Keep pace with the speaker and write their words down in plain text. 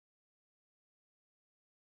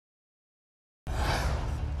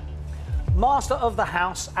Master of the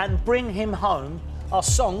House and Bring Him Home are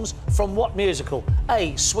songs from what musical?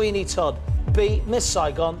 A. Sweeney Todd. B. Miss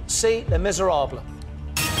Saigon. C. Les Miserables.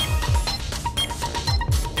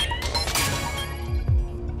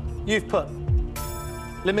 You've put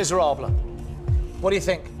Les Miserables. What do you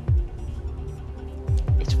think?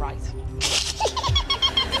 It's right.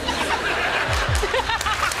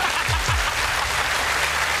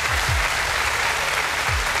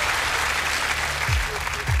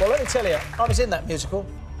 Well, let me tell you, I was in that musical.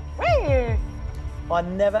 Where? I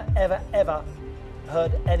never, ever, ever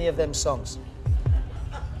heard any of them songs.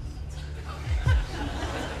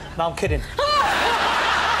 No, I'm kidding.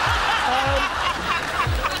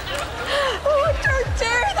 Oh, don't do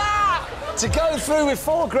that! To go through with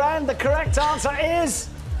 £4 grand, the correct answer is...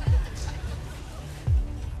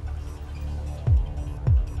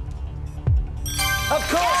 Of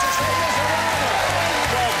course, it's Les Miserables.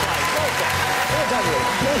 Well played, well done. Well done, you.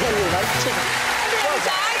 Well done, you, mate. Well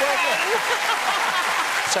done, well done.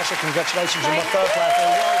 Natasha, congratulations on the third player.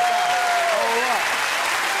 Well done. All right.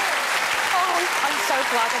 Oh, I'm so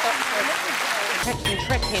glad I got through.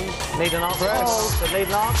 Trekking. Need an answer? Press. Oh, need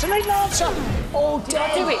an answer, need an answer. Oh, Did I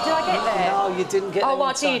do it? Did I get there? No, you didn't get there. Oh,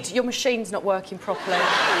 I did. Your machine's not working properly.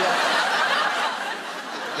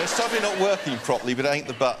 It's probably not working properly, but it ain't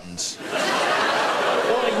the buttons.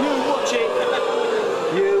 Well, you watch it.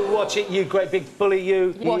 You watch it, you great big bully,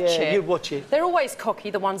 you. Watch it. You watch it. They're always cocky,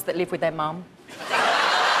 the ones that live with their mum.